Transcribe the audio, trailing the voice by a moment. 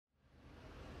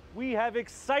We have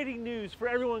exciting news for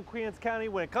everyone in Queens County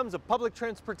when it comes to public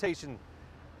transportation.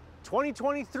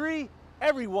 2023,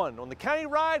 everyone on the county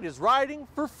ride is riding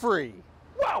for free.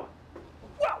 Whoa!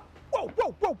 Whoa! Whoa!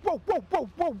 Whoa! Whoa! Whoa! Whoa! Whoa!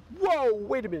 Whoa! Whoa!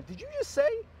 Wait a minute. Did you just say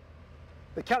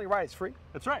the county ride is free?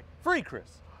 That's right, free,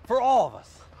 Chris, for all of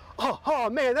us. Oh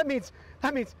man, that means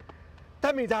I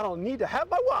don't need to have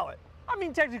my wallet. I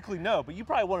mean, technically no, but you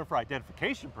probably want it for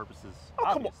identification purposes, Oh,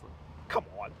 obviously. Come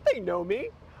on. They know me.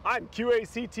 I'm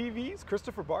QACTV's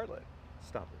Christopher Bartlett.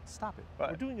 Stop it. Stop it. What?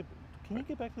 We're doing a bit. Can you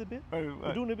get back to the bit? What?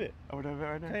 We're doing a bit. What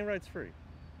right now? County ride's free.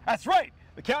 That's right.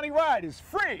 The county ride is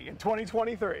free in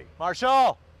 2023.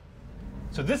 Marshall!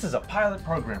 So this is a pilot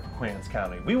program for Queens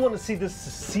County. We want to see this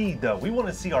succeed, though. We want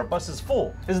to see our buses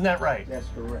full. Isn't that right? That's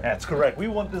correct. That's correct. We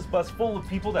want this bus full of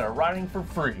people that are riding for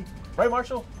free. Right,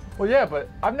 Marshall? Well, yeah, but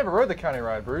I've never rode the county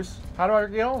ride, Bruce. How do I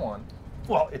get on one?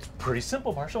 Well, it's pretty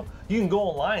simple, Marshall. You can go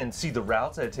online and see the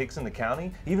routes that it takes in the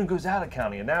county. It even goes out of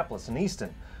county, Annapolis and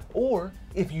Easton. Or,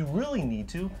 if you really need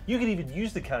to, you can even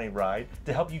use the county ride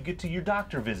to help you get to your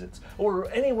doctor visits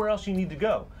or anywhere else you need to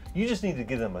go. You just need to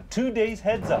give them a 2 days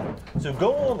heads up. So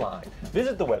go online,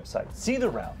 visit the website, see the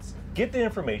routes, get the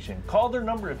information, call their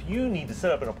number if you need to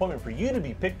set up an appointment for you to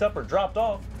be picked up or dropped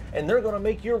off, and they're going to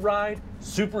make your ride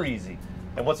super easy.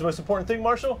 And what's the most important thing,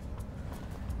 Marshall?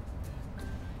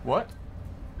 What?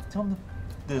 Tell them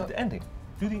the ending.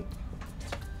 Do the.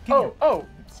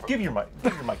 Give your mic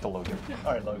to Logan.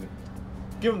 All right, Logan.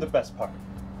 Give him the best part.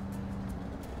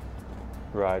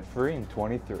 Ride free in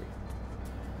 23.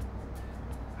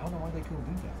 I don't know why they couldn't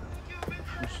do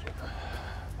that.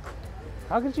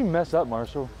 How could you mess up,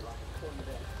 Marshall?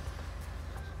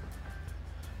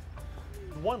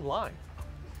 One line.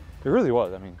 It really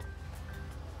was. I mean,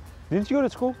 didn't you go to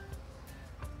school?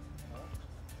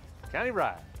 County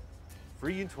ride.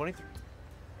 Free in 23.